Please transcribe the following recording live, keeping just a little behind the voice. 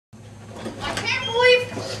I can't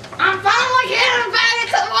believe I'm finally getting invited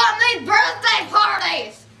to one of these birthday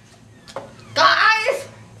parties. Guys!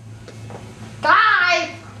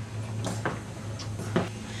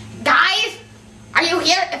 Guys! Are you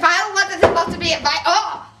here? If I wasn't supposed to be invited.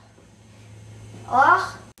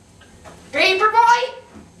 Paperboy?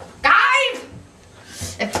 Guys!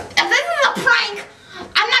 If this is a prank,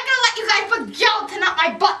 I'm not gonna let you guys put gelatin up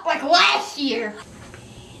my butt like last year.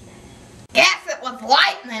 Guess it was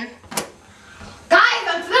lightning. Guys,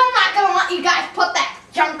 I'm still not gonna let you guys put that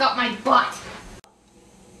junk up my butt.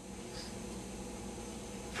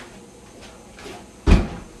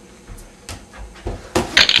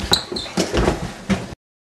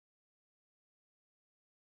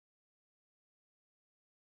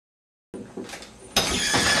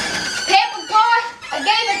 Paperboy, I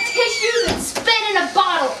gave her tissues and spit in a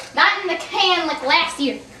bottle, not in the can like last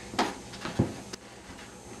year.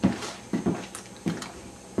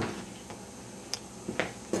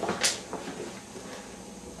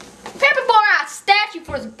 Paperboy got a statue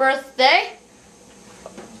for his birthday.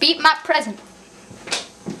 Beat my present.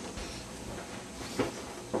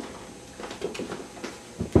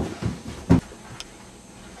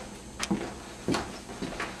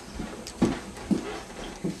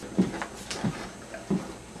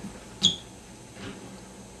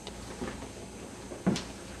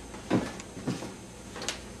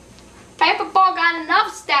 Paperboy got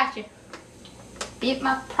another statue. Beat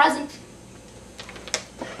my present.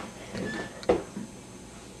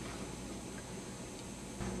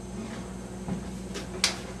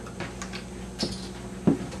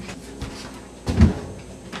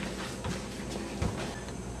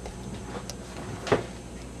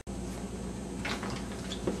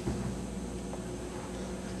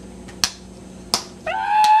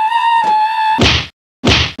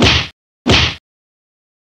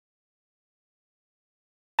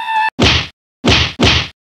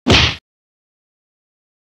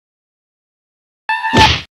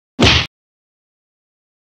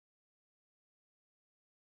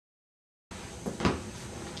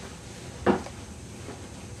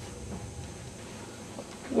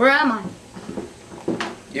 Where am I?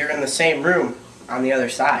 You're in the same room on the other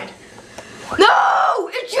side. No!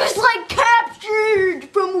 It's just like captured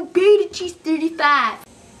from Obey to Cheese 35.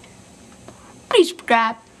 Please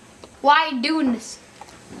subscribe. Why are you doing this?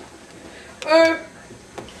 I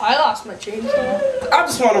lost my chainsaw. I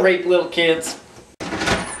just want to rape little kids.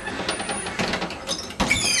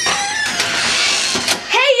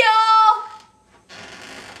 Hey y'all!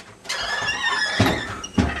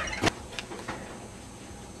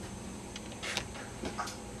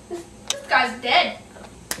 This guy's dead.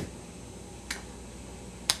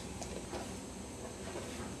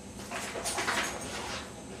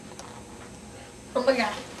 Oh my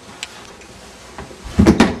god.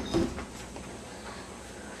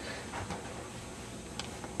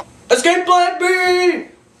 Escape plan B!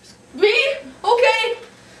 Me? Okay.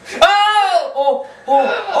 Oh!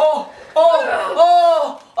 Oh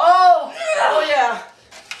yeah.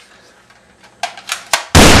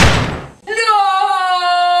 No!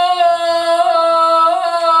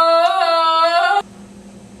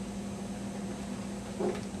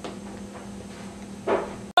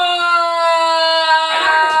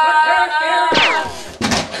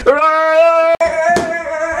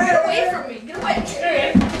 Get away from me. Get away.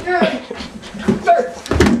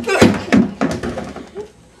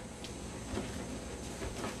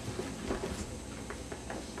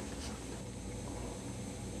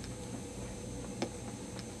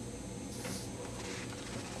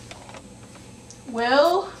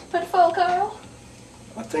 Well, pedophile Carl?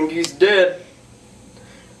 I think he's dead.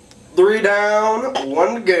 3 down,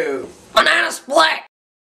 1 to go. Banana split!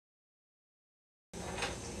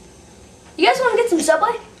 You guys want to get some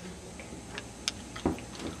Subway?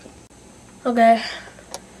 Okay.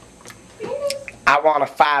 I want a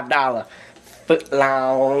 $5 foot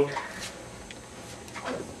long.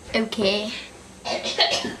 Okay.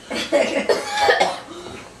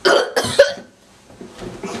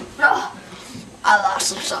 I lost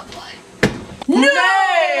some Subway. No!